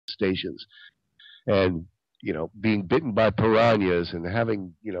stations, and being bitten by piranhas and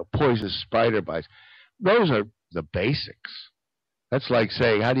having poisonous spider bites. Those are the basics. That's like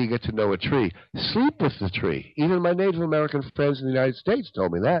saying, how do you get to know a tree? Sleep with the tree. Even my Native American friends in the United States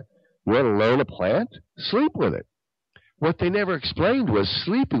told me that. You want to learn a plant? Sleep with it. What they never explained was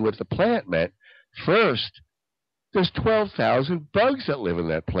sleeping with the plant meant, first, there's 12,000 bugs that live in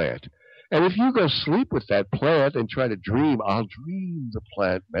that plant. And if you go sleep with that plant and try to dream, I'll dream the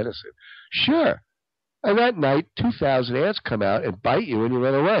plant medicine. Sure. And that night, 2,000 ants come out and bite you and you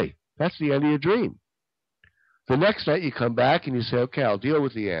run away. That's the end of your dream. The next night you come back and you say, okay, I'll deal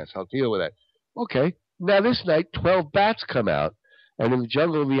with the ants. I'll deal with that. Okay. Now this night, 12 bats come out. And in the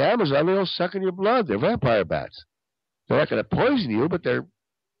jungle of the Amazon, they'll suck in your blood. They're vampire bats. They're not going to poison you, but they're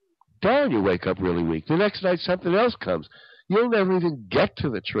darn, you wake up really weak. The next night, something else comes. You'll never even get to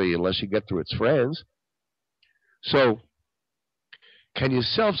the tree unless you get through its friends. So, can you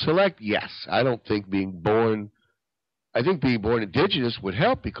self-select? Yes. I don't think being born indigenous would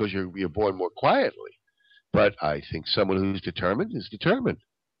help because you're born more quietly. But I think someone who's determined is determined.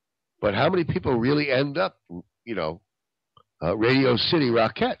 But how many people really end up, Radio City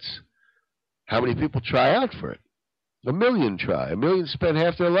Rockettes? How many people try out for it? 1 million try. 1 million spend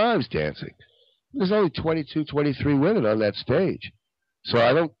half their lives dancing. There's only 22, 23 women on that stage. So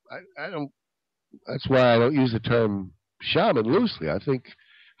I don't, that's why I don't use the term shaman loosely. I think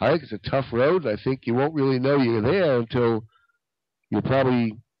it's a tough road, and I think you won't really know you're there until you're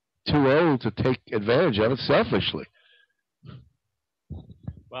probably too old to take advantage of it selfishly.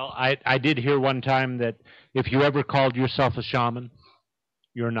 Well, I did hear one time that if you ever called yourself a shaman,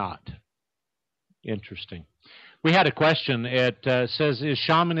 you're not. Interesting. We had a question. It says, is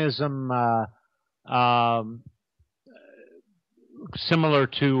shamanism similar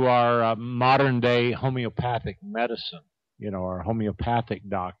to our modern-day homeopathic medicine, our homeopathic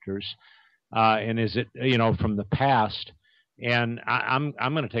doctors? And is it, from the past? And I'm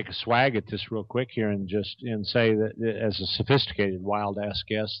going to take a swag at this real quick here and say that as a sophisticated wild-ass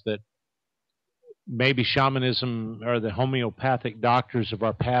guest that maybe shamanism are the homeopathic doctors of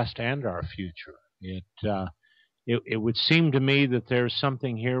our past and our future. It would seem to me that there's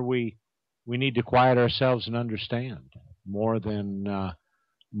something here we need to quiet ourselves and understand more than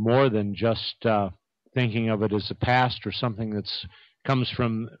just thinking of it as a past or something that's comes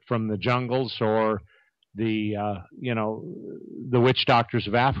from the jungles or the witch doctors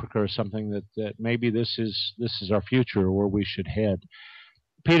of Africa or something that maybe this is our future or where we should head.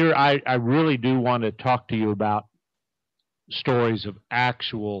 Peter, I really do want to talk to you about stories of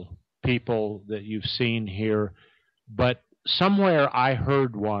actual people that you've seen here, but somewhere I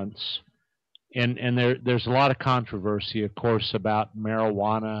heard once, and there's a lot of controversy, of course, about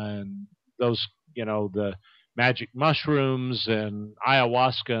marijuana and those, the magic mushrooms and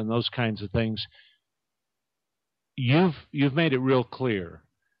ayahuasca and those kinds of things. You've made it real clear.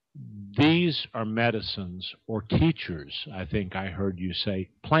 These are medicines or teachers, I think I heard you say,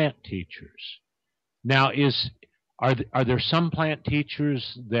 plant teachers. Now, are there some plant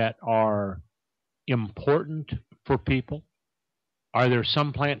teachers that are important for people? Are there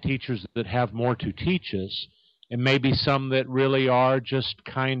some plant teachers that have more to teach us, and maybe some that really are just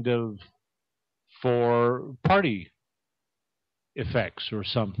kind of for party effects or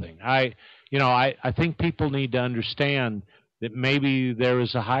something? I think people need to understand that maybe there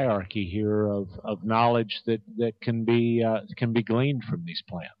is a hierarchy here of knowledge that can be gleaned from these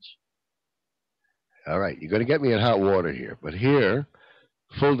plants. All right, you're going to get me in hot water here, but here,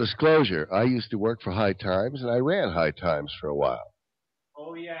 full disclosure, I used to work for High Times, and I ran High Times for a while.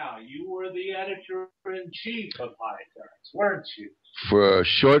 Oh, yeah, you were the editor-in-chief of High Times, weren't you? For a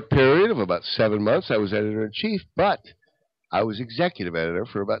short period of about 7 months, I was editor-in-chief, but I was executive editor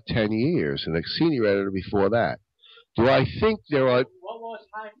for about 10 years, and a senior editor before that. Do I think there are... What was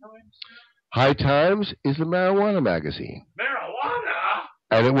High Times? High Times is the marijuana magazine. Marijuana?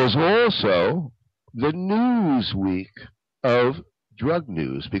 And it was also the Newsweek of drug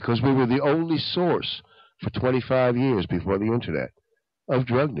news, because we were the only source for 25 years before the Internet of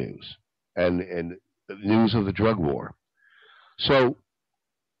drug news and news of the drug war. So,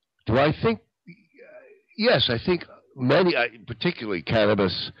 do I think... yes, I think many, particularly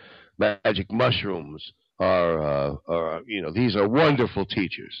cannabis, magic mushrooms, are these are wonderful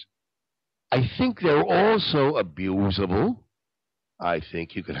teachers. I think they're also abusable. I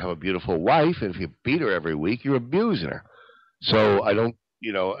think you can have a beautiful wife, and if you beat her every week, you're abusing her. So I don't,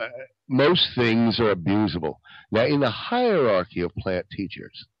 most things are abusable. Now, in the hierarchy of plant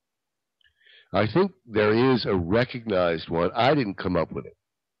teachers, I think there is a recognized one. I didn't come up with it.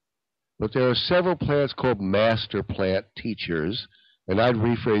 But there are several plants called master plant teachers And I'd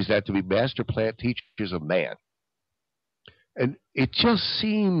rephrase that to be master plant teachers of man. And it just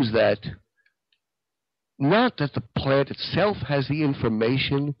seems that not that the plant itself has the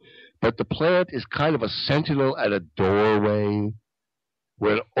information, but the plant is kind of a sentinel at a doorway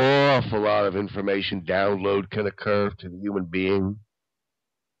where an awful lot of information download can occur to the human being.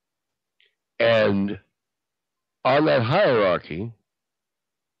 And on that hierarchy,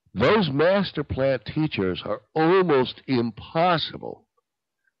 those master plant teachers are almost impossible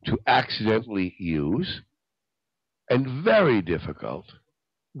to accidentally use, and very difficult.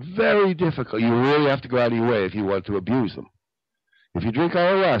 Very difficult. You really have to go out of your way if you want to abuse them. If you drink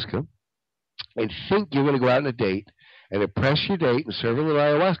ayahuasca and think you're going to go out on a date and impress your date and serve a little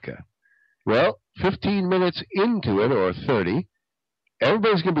ayahuasca, well, 15 minutes into it, or 30,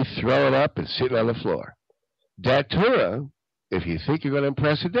 everybody's going to be throwing up and sitting on the floor. Datura, if you think you're going to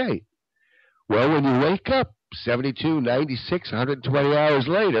impress a date. Well, when you wake up 72, 96, 120 hours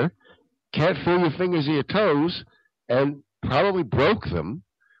later, can't feel your fingers or your toes, and probably broke them,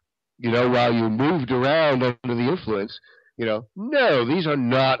 while you moved around under the influence, no, these are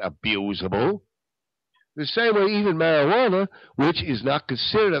not abusable. The same way even marijuana, which is not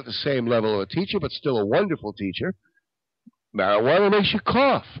considered at the same level of a teacher, but still a wonderful teacher, marijuana makes you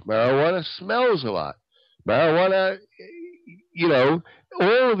cough. Marijuana smells a lot. Marijuana,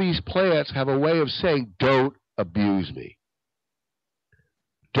 all of these plants have a way of saying, don't abuse me.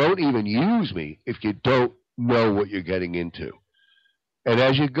 Don't even use me if you don't know what you're getting into. And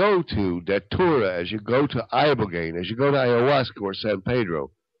as you go to Datura, as you go to Ibogaine, as you go to Ayahuasca or San Pedro,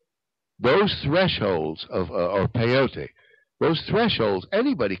 those thresholds of, or peyote, those thresholds,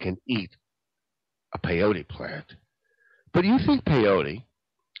 anybody can eat a peyote plant. But you think peyote,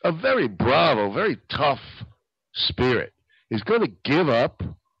 a very bravo, very tough spirit, is going to give up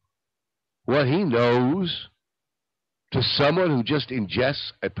what he knows to someone who just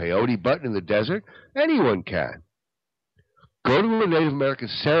ingests a peyote button in the desert? Anyone can. Go to a Native American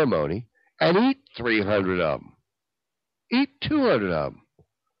ceremony and eat 300 of them. Eat 200 of them.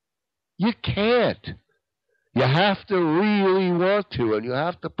 You can't. You have to really want to, and you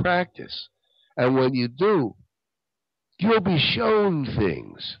have to practice. And when you do, you'll be shown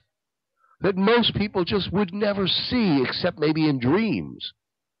things that most people just would never see except maybe in dreams.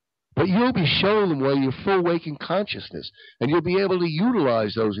 But you'll be shown them while you're full waking consciousness, and you'll be able to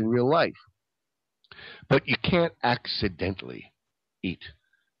utilize those in real life. But you can't accidentally eat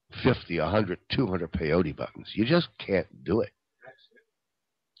 50, 100, 200 peyote buttons. You just can't do it.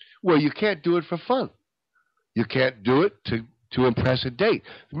 Well, you can't do it for fun. You can't do it to impress a date.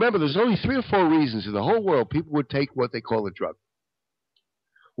 Remember, there's only 3 or 4 reasons in the whole world people would take what they call a drug.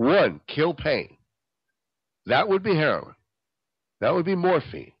 1, kill pain. That would be heroin. That would be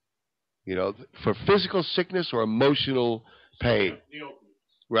morphine. For physical sickness or emotional pain.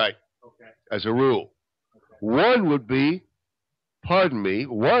 Right. Okay. As a rule. Okay. 1 would be,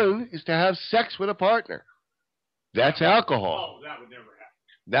 1 is to have sex with a partner. That's alcohol. Oh, that would never happen.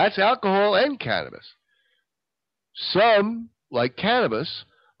 That's alcohol and cannabis. Some, like cannabis,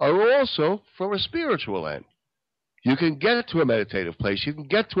 are also for a spiritual end. You can get to a meditative place. You can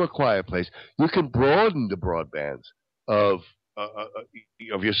get to a quiet place. You can broaden the broadbands of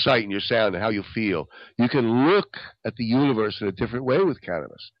your sight and your sound and how you feel. You can look at the universe in a different way with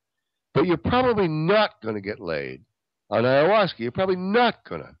cannabis. But you're probably not going to get laid on ayahuasca. You're probably not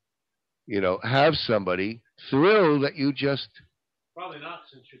going to, have somebody thrilled that you just... Probably not,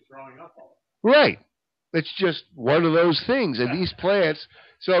 since you're throwing up all right. It's just one of those things. And these plants...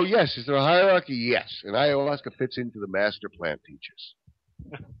 So, yes, is there a hierarchy? Yes. And ayahuasca fits into the master plant teachers.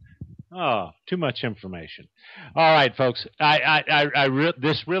 Oh, too much information. All right, folks.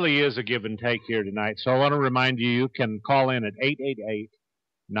 This really is a give and take here tonight. So I want to remind you, you can call in at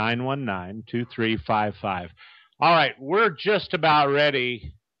 888-919-2355. All right, we're just about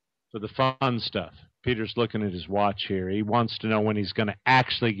ready for the fun stuff. Peter's looking at his watch here. He wants to know when he's going to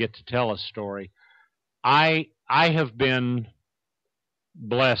actually get to tell a story. I have been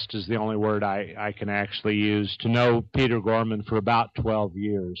blessed, is the only word I can actually use, to know Peter Gorman for about 12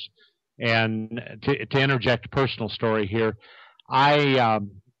 years. And to interject a personal story here, I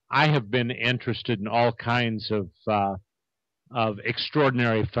have been interested in all kinds of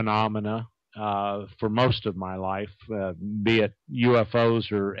extraordinary phenomena for most of my life, be it UFOs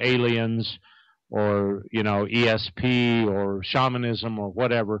or aliens or ESP or shamanism or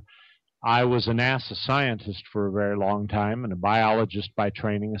whatever. I was a NASA scientist for a very long time, and a biologist by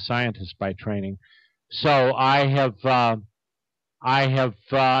training, a scientist by training. So I have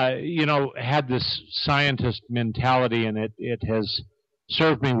had this scientist mentality, and it has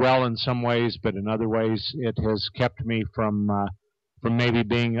served me well in some ways, but in other ways it has kept me from from maybe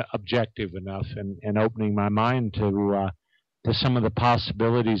being objective enough and opening my mind to some of the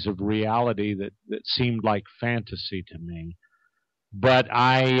possibilities of reality that seemed like fantasy to me. But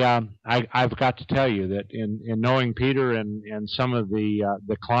I've got to tell you that in knowing Peter and some of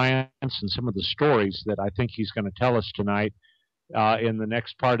the clients and some of the stories that I think he's going to tell us tonight in the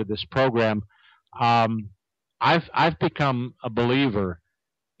next part of this program, I've become a believer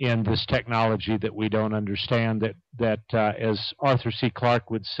in this technology that we don't understand, that as Arthur C. Clarke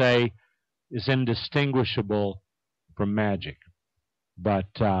would say, is indistinguishable from magic. But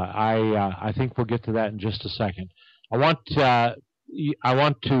I think we'll get to that in just a second. I want to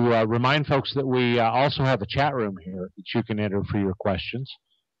remind folks that we also have a chat room here that you can enter for your questions,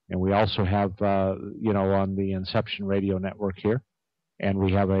 and we also have on the Inception Radio Network here, and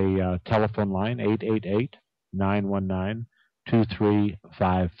we have a telephone line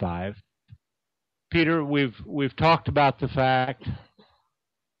 888-919-2355. Peter, we've talked about the fact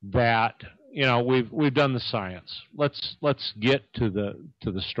that we've done the science. Let's get to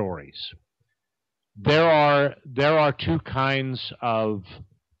the stories. There are two kinds of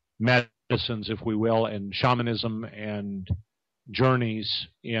medicines, if we will, and shamanism and journeys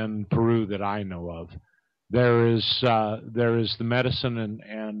in Peru that I know of. There is the medicine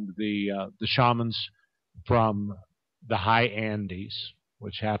and the shamans from the high Andes,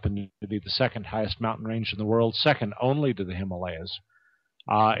 which happen to be the second highest mountain range in the world, second only to the Himalayas,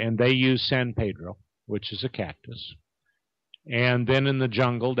 and they use San Pedro, which is a cactus. And then in the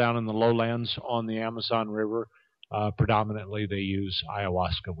jungle, down in the lowlands on the Amazon River, predominantly they use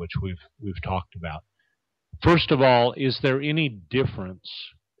ayahuasca, which we've talked about. First of all, is there any difference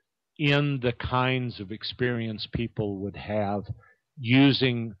in the kinds of experience people would have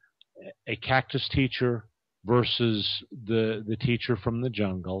using a cactus teacher versus the teacher from the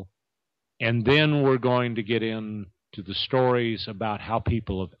jungle? And then we're going to get into the stories about how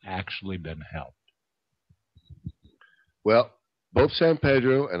people have actually been helped. Well, both San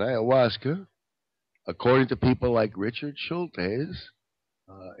Pedro and ayahuasca, according to people like Richard Schultes,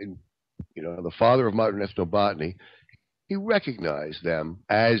 the father of modern ethnobotany, he recognized them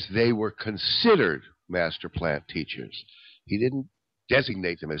as they were considered master plant teachers. He didn't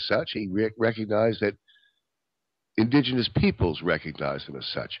designate them as such. He recognized that indigenous peoples recognized them as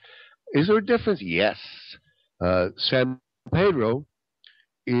such. Is there a difference? Yes. San Pedro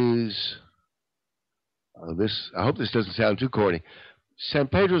is... I hope this doesn't sound too corny. San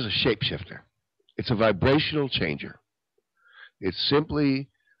Pedro is a shapeshifter. It's a vibrational changer. It simply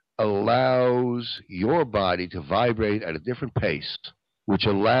allows your body to vibrate at a different pace, which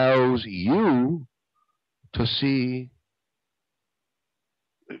allows you to see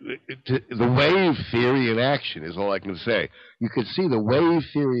the wave theory in action, is all I can say. You can see the wave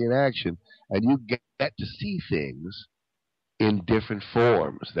theory in action, and you get to see things in different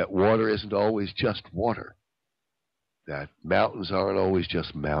forms, that water isn't always just water, that mountains aren't always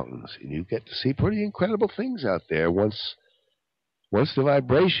just mountains, and you get to see pretty incredible things out there once the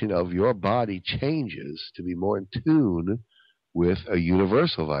vibration of your body changes to be more in tune with a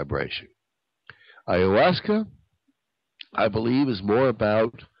universal vibration. Ayahuasca, I believe, is more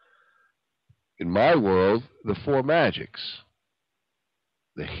about, in my world, the four magics: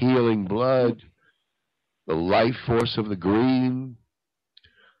 the healing blood, the life force of the green,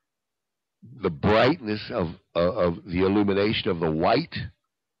 the brightness of the illumination of the white,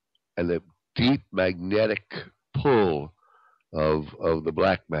 and the deep magnetic pull of the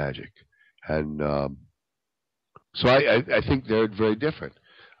black magic. And so I think they're very different.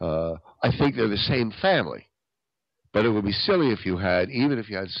 I think they're the same family. But it would be silly even if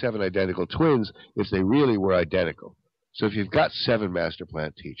you had 7 identical twins, if they really were identical. So if you've got 7 master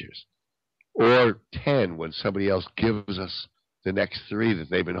plant teachers, or 10 when somebody else gives us the next 3 that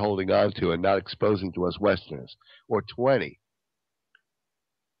they've been holding on to and not exposing to us Westerners, or 20,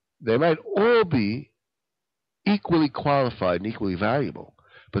 they might all be equally qualified and equally valuable,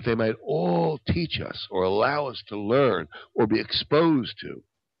 but they might all teach us or allow us to learn or be exposed to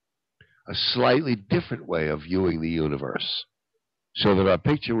a slightly different way of viewing the universe, so that our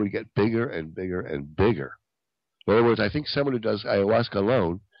picture would get bigger and bigger and bigger. In other words, I think someone who does ayahuasca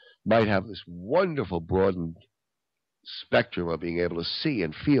alone might have this wonderful broadened spectrum of being able to see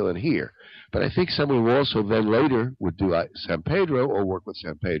and feel and hear. But I think someone who also then later would do San Pedro or work with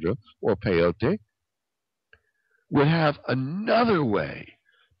San Pedro or peyote would have another way,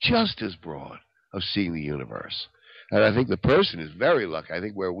 just as broad, of seeing the universe. And I think the person is very lucky. I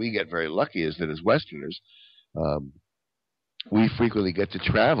think where we get very lucky is that as Westerners, we frequently get to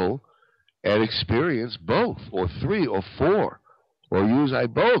travel and experience both, or 3 or 4, or use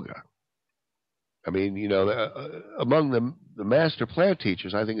iboga. I mean, among the master plant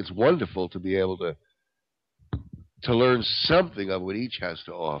teachers, I think it's wonderful to be able to learn something of what each has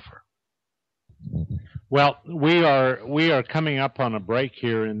to offer. Well, we are coming up on a break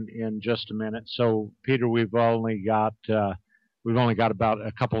here in just a minute. So, Peter, we've only got about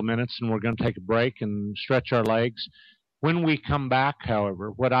a couple of minutes, and we're going to take a break and stretch our legs. When we come back, however,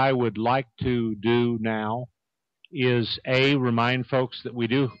 what I would like to do now is remind folks that we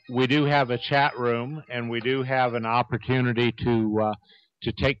do have a chat room, and we do have an opportunity to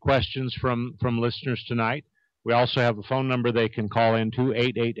take questions from listeners tonight. We also have a phone number they can call into,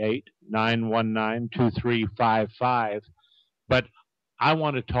 888-919-2355. But I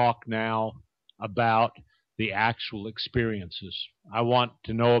want to talk now about the actual experiences. I want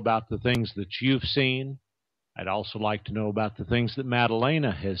to know about the things that you've seen. I'd also like to know about the things that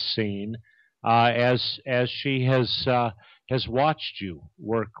Madalena has seen as she has watched you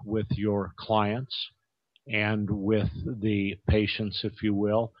work with your clients and with the patients, if you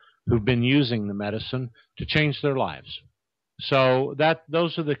will, who've been using the medicine to change their lives. So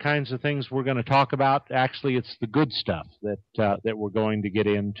those are the kinds of things we're going to talk about. Actually, it's the good stuff that we're going to get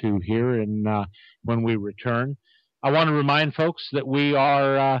into here, and when we return, I want to remind folks that we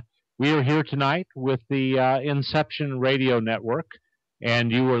are here tonight with the Inception Radio Network,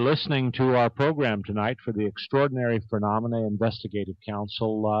 and you are listening to our program tonight for the Extraordinary Phenomena Investigative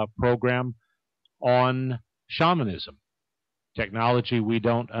Council program on shamanism, technology we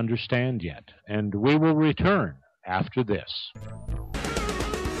don't understand yet. And we will return after this.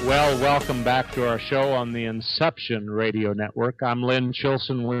 Well, welcome back to our show on the Inception Radio Network. I'm Lynn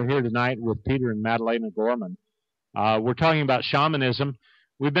Chilson. We're here tonight with Peter and Madalena Gorman. We're talking about shamanism.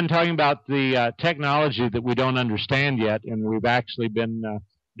 We've been talking about the technology that we don't understand yet, and we've actually been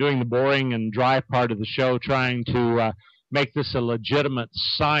doing the boring and dry part of the show, trying to make this a legitimate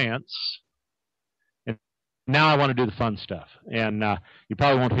science. And now I want to do the fun stuff. And you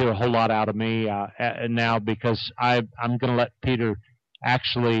probably won't hear a whole lot out of me now, because I'm going to let Peter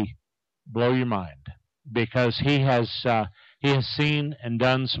actually blow your mind, because he has seen and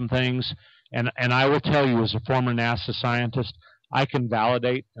done some things. And I will tell you, as a former NASA scientist, I can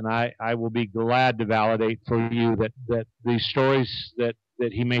validate, and I will be glad to validate for you that these stories that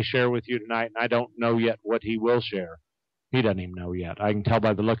he may share with you tonight, and I don't know yet what he will share. He doesn't even know yet. I can tell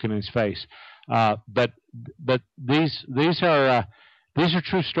by the look in his face. But these are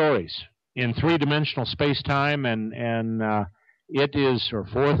true stories in three-dimensional space-time, and it is, or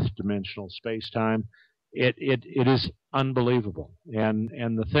fourth-dimensional space-time. It is unbelievable,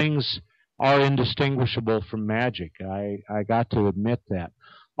 and the things are indistinguishable from magic. I got to admit that.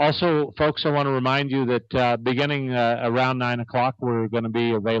 Also, folks, I want to remind you that beginning around 9 o'clock, we're going to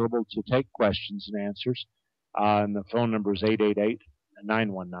be available to take questions and answers. And the phone number is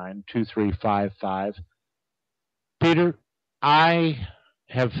 888-919-2355. Peter, I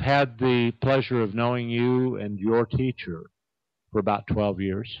have had the pleasure of knowing you and your teacher for about 12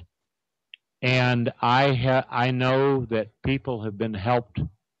 years. And I know that people have been helped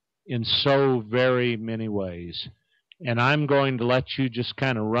in so very many ways. And I'm going to let you just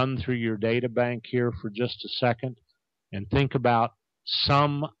kind of run through your data bank here for just a second and think about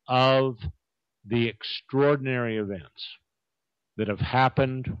some of the extraordinary events that have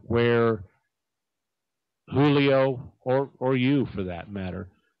happened where Julio, or you for that matter,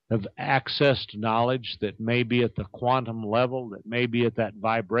 have accessed knowledge that may be at the quantum level, that may be at that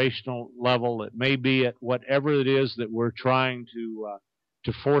vibrational level, that may be at whatever it is that we're trying to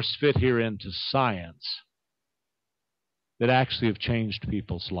force fit here into science, that actually have changed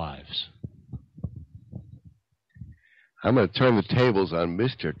people's lives. I'm going to turn the tables on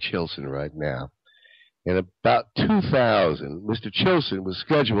Mr. Chilson right now. In about 2000, Mr. Chilson was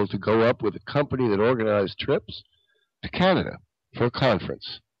scheduled to go up with a company that organized trips to Canada for a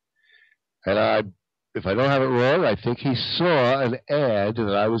conference. And if I don't have it wrong, I think he saw an ad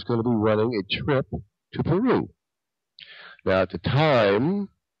that I was going to be running a trip to Peru. Now, at the time,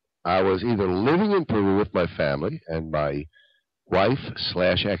 I was either living in Peru with my family and my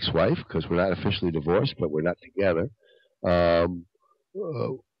wife/ex-wife, because we're not officially divorced, but we're not together.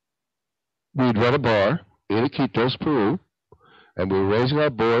 We'd run a bar in Iquitos, Peru, and we were raising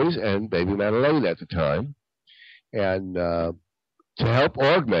our boys and baby Madalena at the time. And to help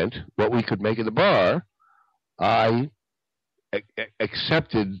augment what we could make in the bar, I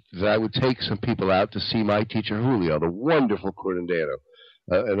accepted that I would take some people out to see my teacher Julio, the wonderful curandero,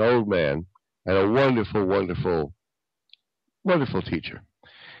 an old man, and a wonderful, wonderful, wonderful teacher.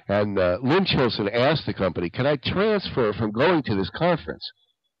 And Lynn Chilson asked the company, can I transfer from going to this conference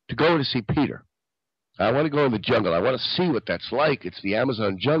to go to see Peter? I want to go in the jungle. I want to see what that's like. It's the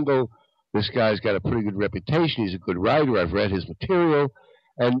Amazon jungle. This guy's got a pretty good reputation. He's a good writer. I've read his material.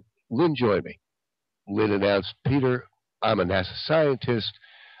 And Lynn joined me. Lynn announced, Peter, I'm a NASA scientist.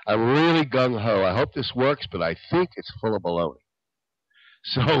 I'm really gung-ho. I hope this works, but I think it's full of baloney.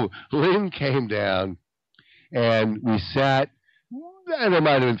 So Lynn came down, and we sat, and there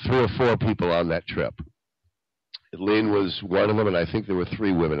might have been 3 or 4 people on that trip. Lynn was one of them, and I think there were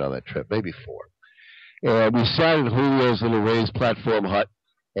 3 women on that trip, maybe 4. And we sat in Julio's little raised platform hut,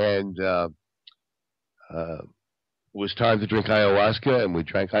 and it was time to drink ayahuasca, and we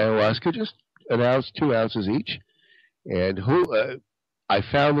drank ayahuasca, just an ounce, 2 ounces each. And I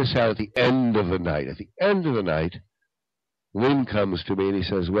found this out at the end of the night. At the end of the night, Lynn comes to me and he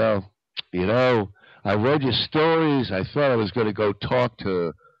says, well, you know, I read your stories. I thought I was going to go talk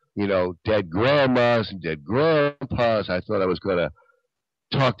to, you know, dead grandmas and dead grandpas. I thought I was going to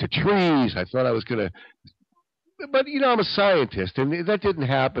talk to trees. I thought I was going to, but, you know, I'm a scientist, and that didn't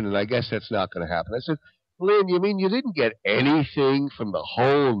happen, and I guess that's not going to happen. I said, Lynn, you mean you didn't get anything from the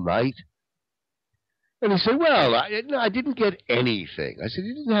whole night? And he said, well, no, I didn't get anything. I said,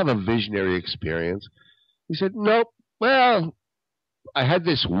 you didn't have a visionary experience? He said, nope. Well, I had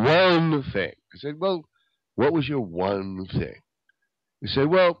this one thing. I said, well, what was your one thing? He said,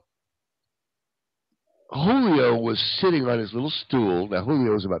 well, Julio was sitting on his little stool. Now,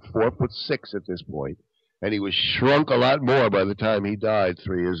 Julio was about 4'6" at this point, and he was shrunk a lot more by the time he died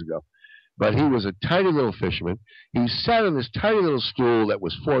 3 years ago. But he was a tiny little fisherman. He sat on this tiny little stool that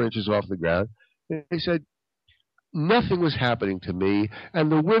was 4 inches off the ground. And he said, nothing was happening to me,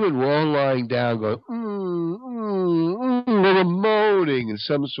 and the women were all lying down going, they were moaning in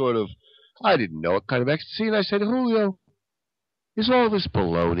some sort of, I didn't know what kind of ecstasy. And I said, Julio, is all this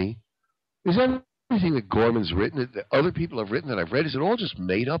baloney? Is everything that Gorman's written, that other people have written, that I've read, is it all just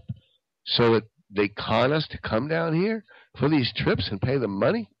made up so that they con us to come down here for these trips and pay them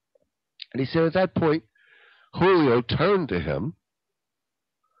money? And he said at that point, Julio turned to him,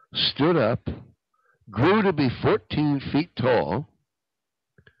 stood up, grew to be 14 feet tall,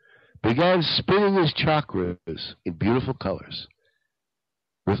 began spinning his chakras in beautiful colors,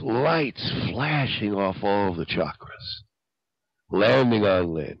 with lights flashing off all of the chakras, landing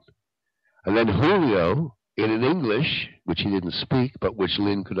on Lynn. And then Julio, in an English, which he didn't speak, but which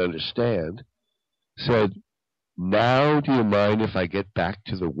Lynn could understand, said, now do you mind if I get back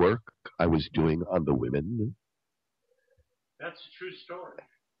to the work I was doing on the women? That's a true story.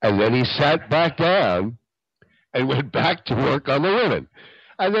 And then he sat back down and went back to work on the women.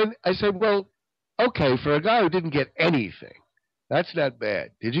 And then I said, well, okay, for a guy who didn't get anything, that's not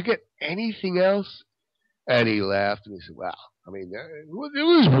bad. Did you get anything else? And he laughed and he said, well, I mean, there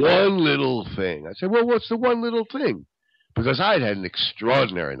was one little thing. I said, well, what's the one little thing? Because I'd had an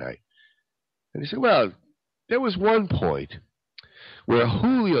extraordinary night. And he said, well, there was one point where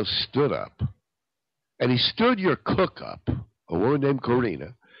Julio stood up, and he stood your cook up, a woman named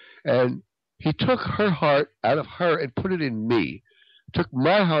Corina, and he took her heart out of her and put it in me, took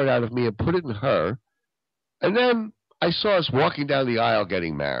my heart out of me and put it in her, and then I saw us walking down the aisle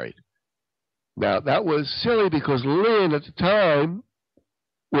getting married. Now, that was silly because Lynn at the time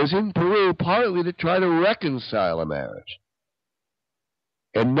was in Peru partly to try to reconcile a marriage.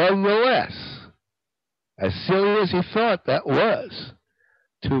 And nonetheless, as silly as he thought that was,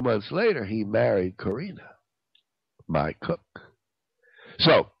 2 months later he married Corina, my cook.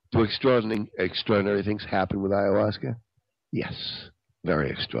 So, do extraordinary things happen with ayahuasca? Yes,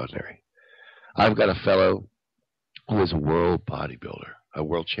 very extraordinary. I've got a fellow who was a world bodybuilder, a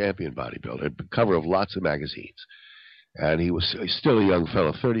world champion bodybuilder, cover of lots of magazines. And he's still a young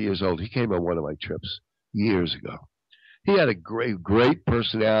fellow, 30 years old. He came on one of my trips years ago. He had a great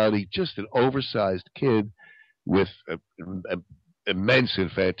personality, just an oversized kid with an immense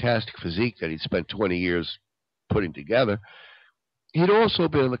and fantastic physique that he'd spent 20 years putting together. He'd also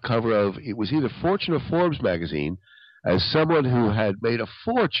been on the cover of, it was either Fortune or Forbes magazine, as someone who had made a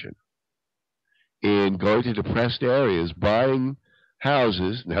fortune in going to depressed areas, buying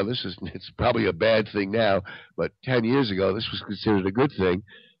houses. Now, it's probably a bad thing now, but 10 years ago, this was considered a good thing.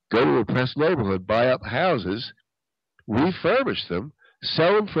 Go to a depressed neighborhood, buy up houses, refurbish them,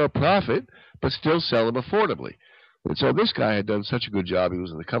 sell them for a profit, but still sell them affordably. And so this guy had done such a good job. He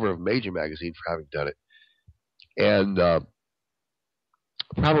was on the cover of a major magazine for having done it. And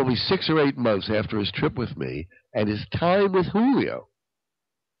probably 6 or 8 months after his trip with me and his time with Julio,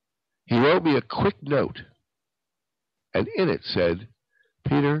 he wrote me a quick note. And in it said,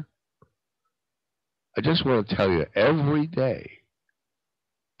 Peter, I just want to tell you, every day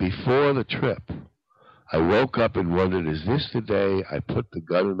before the trip, I woke up and wondered, is this the day I put the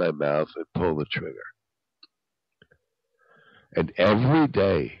gun in my mouth and pull the trigger? And every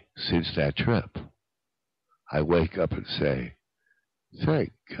day since that trip, I wake up and say,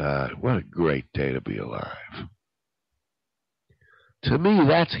 thank God, what a great day to be alive. To me,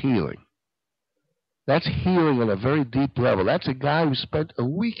 that's healing. That's healing on a very deep level. That's a guy who spent a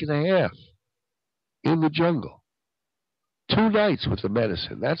week and a half in the jungle. 2 nights with the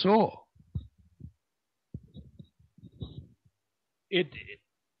medicine. That's all.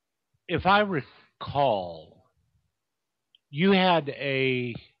 If I recall, you had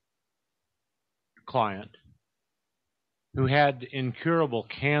a client who had incurable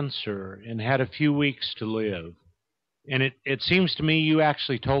cancer and had a few weeks to live. And it seems to me you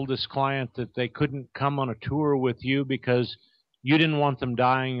actually told this client that they couldn't come on a tour with you because you didn't want them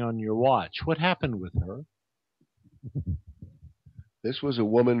dying on your watch. What happened with her? This was a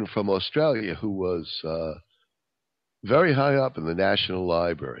woman from Australia who was very high up in the National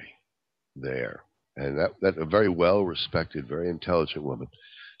Library there. And that a very well-respected, very intelligent woman.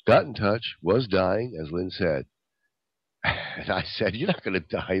 Got in touch, was dying, as Lynn said. And I said, you're not going to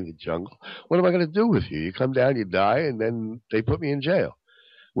die in the jungle. What am I going to do with you? You come down, you die, and then they put me in jail.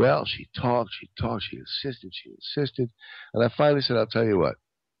 Well, she talked, she insisted. And I finally said, I'll tell you what.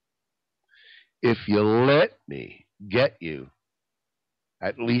 If you let me get you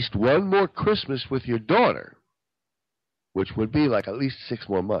at least one more Christmas with your daughter, which would be like at least 6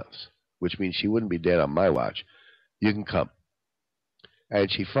 more months, which means she wouldn't be dead on my watch, you can come. And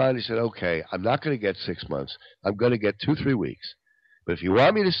she finally said, okay, I'm not going to get 6 months. I'm going to get 2-3 weeks. But if you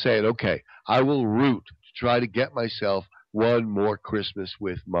want me to say it, okay, I will root to try to get myself one more Christmas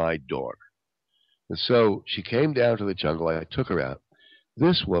with my daughter. And so she came down to the jungle. I took her out.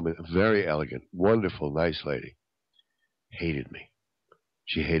 This woman, very elegant, wonderful, nice lady, hated me.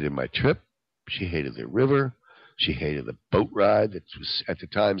 She hated my trip. She hated the river. She hated the boat ride that was, at the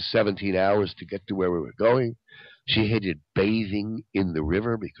time, 17 hours to get to where we were going. She hated bathing in the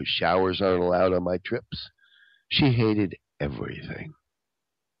river because showers aren't allowed on my trips. She hated everything.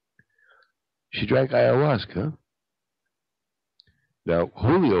 She drank ayahuasca. Now,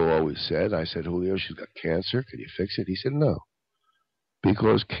 Julio always said, I said, Julio, she's got cancer. Can you fix it? He said, no.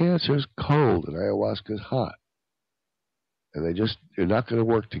 Because cancer's cold and ayahuasca's hot. And they're not going to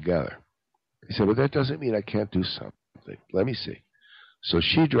work together. He said, well, that doesn't mean I can't do something. Let me see. So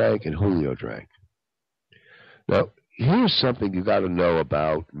she drank and Julio drank. Now, here's something you got to know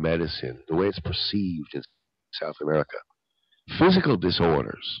about medicine, the way it's perceived in South America. Physical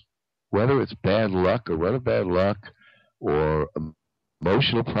disorders, whether it's bad luck or run of bad luck or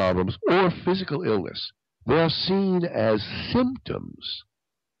emotional problems or physical illness, they are seen as symptoms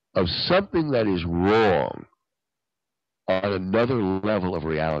of something that is wrong on another level of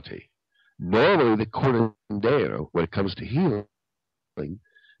reality. Normally, the curandero, when it comes to healing,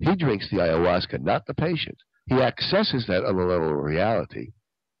 he drinks the ayahuasca, not the patient. He accesses that on the level of reality,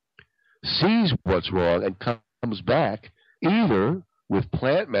 sees what's wrong, and comes back either with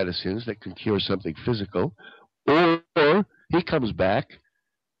plant medicines that can cure something physical, or he comes back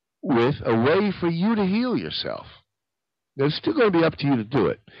with a way for you to heal yourself. Now, it's still going to be up to you to do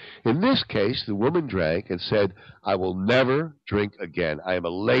it. In this case, the woman drank and said, I will never drink again. I am a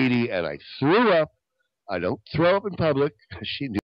lady, and I threw up. I don't throw up in public. She knew